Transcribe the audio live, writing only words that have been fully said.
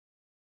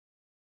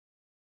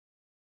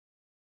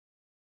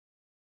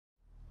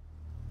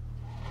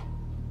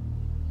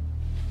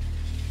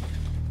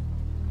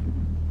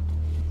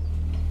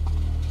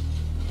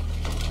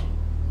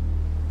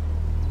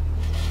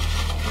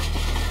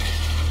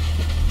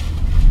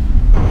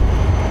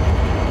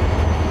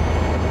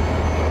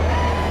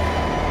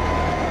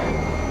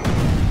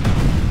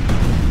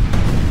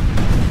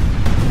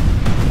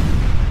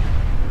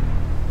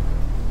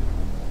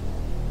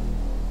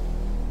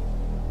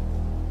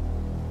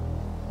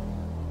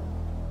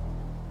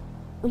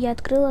Я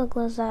открыла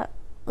глаза,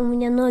 у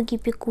меня ноги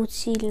пекут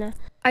сильно.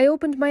 I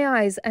opened my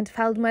eyes and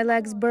felt my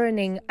legs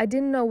burning. I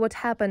didn't know what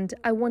happened.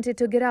 I wanted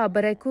to get up,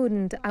 but I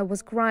couldn't. I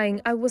was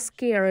crying. I was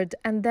scared.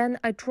 And then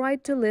I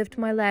tried to lift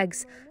my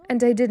legs.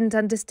 And I didn't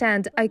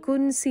understand. I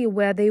couldn't see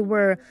where they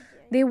were.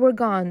 They were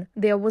gone.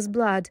 There was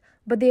blood,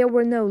 but there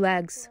were no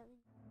legs.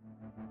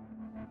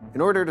 In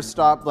order to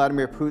stop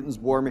Vladimir Putin's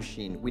war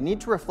machine, we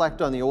need to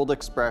reflect on the old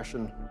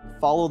expression,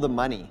 follow the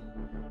money.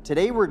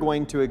 Today we're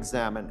going to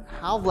examine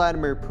how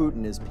Vladimir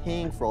Putin is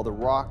paying for all the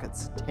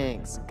rockets,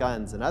 tanks,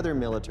 guns, and other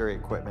military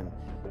equipment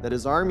that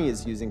his army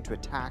is using to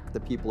attack the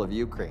people of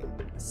Ukraine.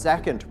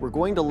 Second, we're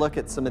going to look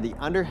at some of the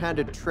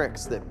underhanded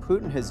tricks that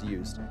Putin has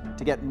used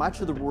to get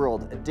much of the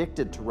world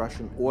addicted to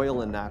Russian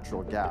oil and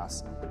natural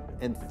gas.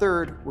 And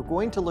third, we're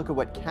going to look at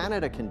what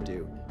Canada can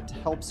do to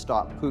help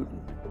stop Putin.